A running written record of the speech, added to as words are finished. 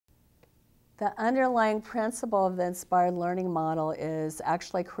The underlying principle of the inspired learning model is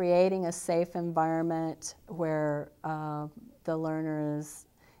actually creating a safe environment where the learner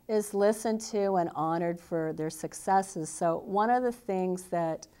is listened to and honored for their successes. So one of the things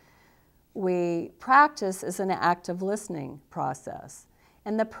that we practice is an active listening process.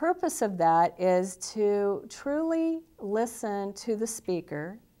 And the purpose of that is to truly listen to the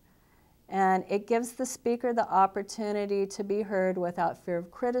speaker, and it gives the speaker the opportunity to be heard without fear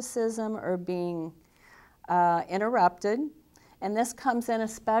of criticism or being interrupted. And this comes in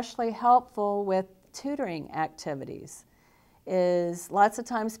especially helpful with tutoring activities. Lots of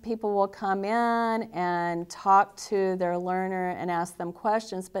times people will come in and talk to their learner and ask them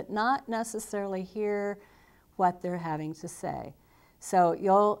questions, but not necessarily hear what they're having to say. So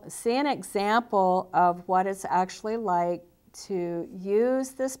you'll see an example of what it's actually like to use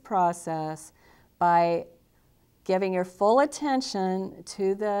this process by giving your full attention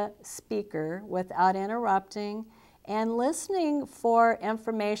to the speaker without interrupting and listening for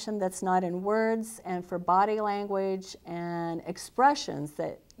information that's not in words and for body language and expressions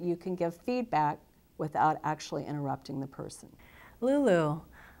that you can give feedback without actually interrupting the person. Lulu,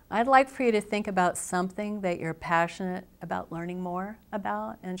 I'd like for you to think about something that you're passionate about learning more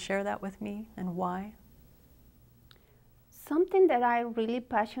about and share that with me and why. Something that I'm really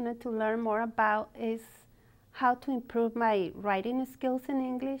passionate to learn more about is how to improve my writing skills in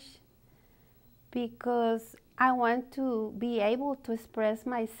English, because I want to be able to express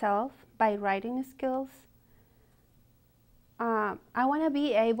myself by writing skills. I want to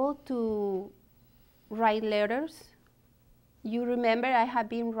be able to write letters. You remember I have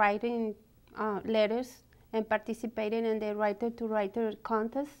been writing letters and participating in the writer-to-writer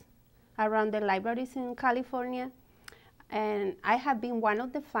contest around the libraries in California. And I have been one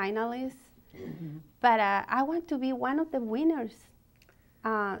of the finalists, but I want to be one of the winners.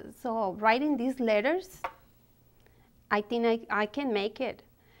 So writing these letters, I think I can make it.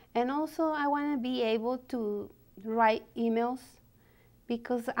 And also I want to be able to write emails,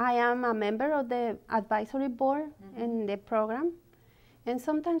 because I am a member of the advisory board in the program. And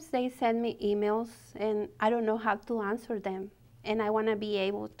sometimes they send me emails and I don't know how to answer them. And I want to be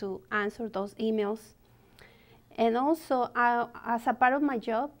able to answer those emails. And also, as a part of my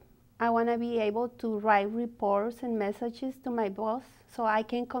job, I want to be able to write reports and messages to my boss so I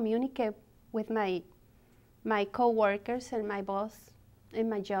can communicate with my co-workers and my boss in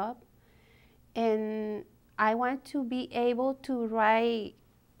my job. And I want to be able to write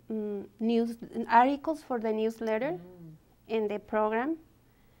news articles for the newsletter in the program,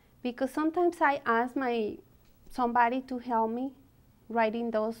 because sometimes I ask somebody to help me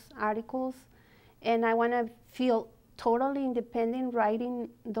writing those articles, and I want to feel totally independent writing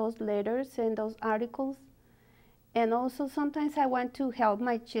those letters and those articles. And also sometimes I want to help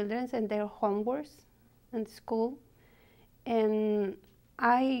my children and their homeworks in school. And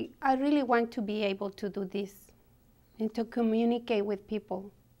I really want to be able to do this and to communicate with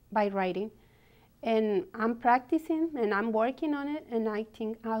people by writing. And I'm practicing and I'm working on it, and I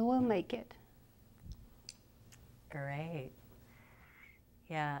think I will make it. Great.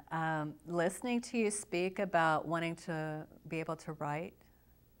 Yeah, listening to you speak about wanting to be able to write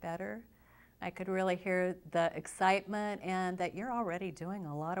better, I could really hear the excitement and that you're already doing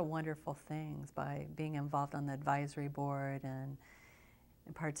a lot of wonderful things by being involved on the advisory board and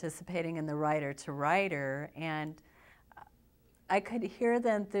participating in the writer-to-writer. And I could hear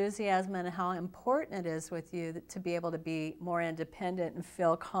the enthusiasm and how important it is with you to be able to be more independent and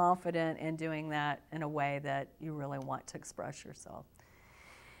feel confident in doing that in a way that you really want to express yourself.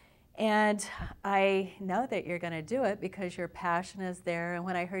 And I know that you're going to do it because your passion is there. And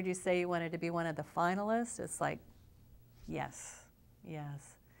when I heard you say you wanted to be one of the finalists, it's like, yes,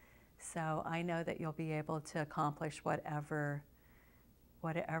 yes. So I know that you'll be able to accomplish whatever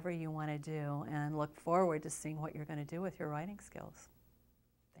you want to do, and look forward to seeing what you're going to do with your writing skills.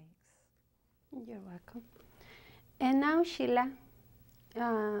 Thanks. You're welcome. And now, Sheila,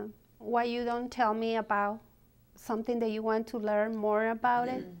 why you don't tell me about something that you want to learn more about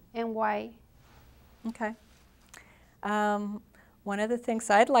it, and why? Okay. One of the things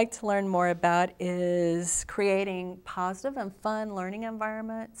I'd like to learn more about is creating positive and fun learning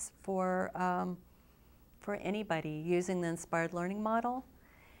environments for anybody using the inspired learning model.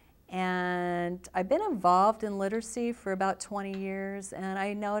 And I've been involved in literacy for about 20 years, and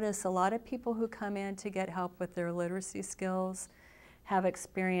I notice a lot of people who come in to get help with their literacy skills have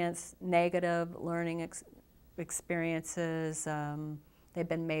experienced negative learning experiences. They've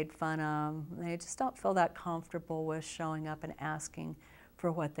been made fun of. They just don't feel that comfortable with showing up and asking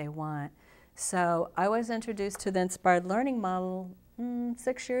for what they want. So I was introduced to the inspired learning model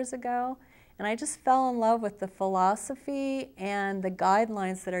 6 years ago, And I just fell in love with the philosophy and the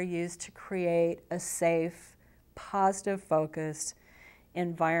guidelines that are used to create a safe, positive, focused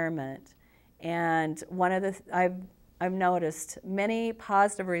environment. And I've noticed many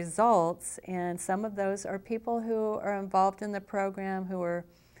positive results, and some of those are people who are involved in the program who are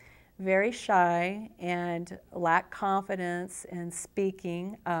very shy and lack confidence in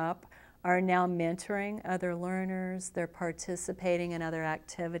speaking up, are now mentoring other learners. They're participating in other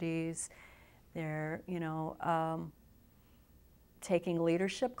activities. They're, taking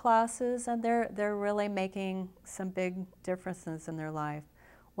leadership classes, and they're really making some big differences in their life.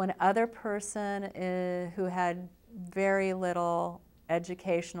 One other person who had very little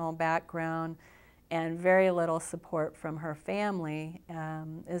educational background and very little support from her family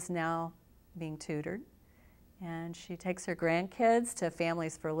is now being tutored. And she takes her grandkids to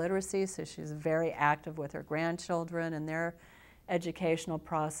Families for Literacy, so she's very active with her grandchildren and their educational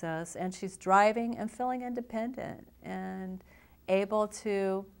process. And she's driving and feeling independent and able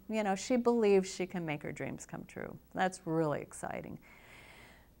to, she believes she can make her dreams come true. That's really exciting.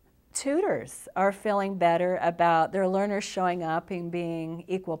 Tutors are feeling better about their learners showing up and being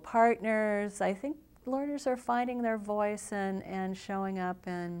equal partners. I think learners are finding their voice and showing up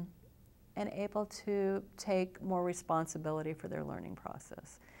and able to take more responsibility for their learning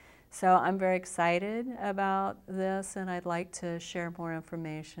process. So I'm very excited about this, and I'd like to share more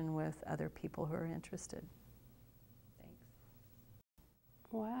information with other people who are interested. Thanks.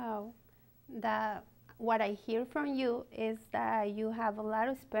 Wow. What I hear from you is that you have a lot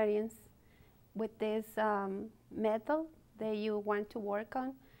of experience with this method that you want to work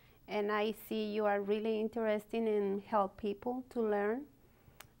on, and I see you are really interested in help people to learn.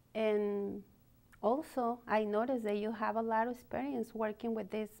 And also, I noticed that you have a lot of experience working with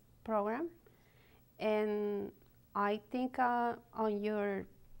this program, and I think on your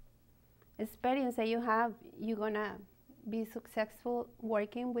experience that you have, you're gonna be successful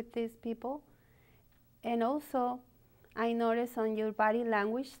working with these people. And also, I noticed on your body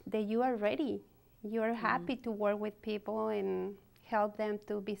language that you are ready. You are happy to work with people and help them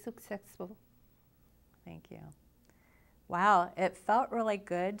to be successful. Thank you. Wow, it felt really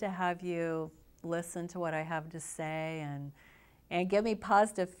good to have you listen to what I have to say and give me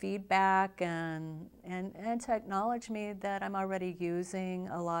positive feedback and to acknowledge me that I'm already using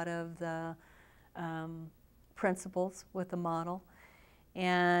a lot of the principles with the model.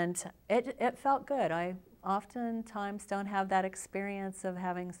 And it felt good. I oftentimes don't have that experience of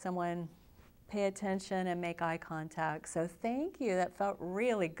having someone pay attention and make eye contact. So thank you. That felt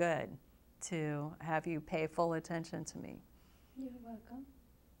really good to have you pay full attention to me. You're welcome.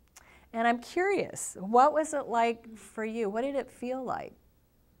 And I'm curious, what was it like for you? What did it feel like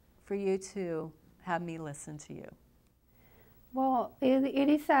for you to have me listen to you? Well, it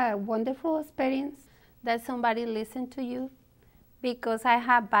is a wonderful experience that somebody listened to you, because I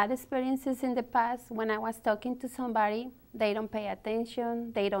have bad experiences in the past when I was talking to somebody. They don't pay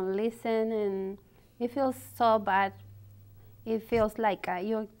attention, they don't listen, and it feels so bad. It feels like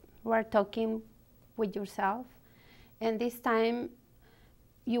you were talking with yourself. And this time,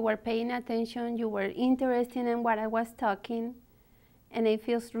 you were paying attention, you were interested in what I was talking, and it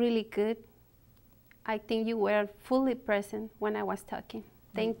feels really good. I think you were fully present when I was talking.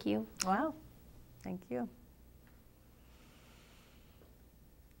 Thank you. Wow, thank you.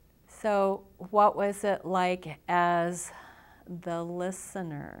 So what was it like as the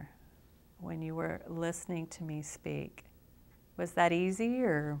listener when you were listening to me speak? Was that easy,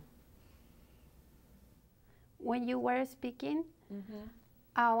 or? When you were speaking,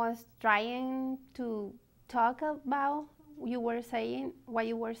 I was trying to talk about what you were saying,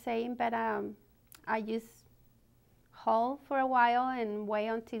 but I just hold for a while and wait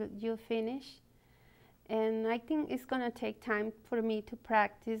until you finish. And I think it's gonna take time for me to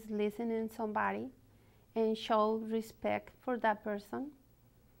practice listening to somebody and show respect for that person.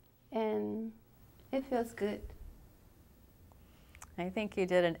 And it feels good. I think you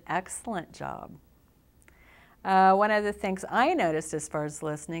did an excellent job. One of the things I noticed as far as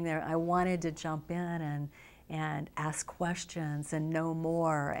listening there, I wanted to jump in and ask questions and know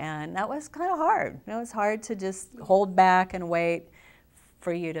more, and that was kind of hard. It was hard to just hold back and wait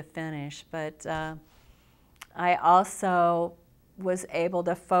for you to finish, but I also was able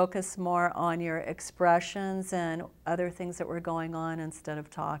to focus more on your expressions and other things that were going on instead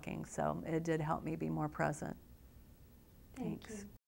of talking, so it did help me be more present. Thanks. Thank you.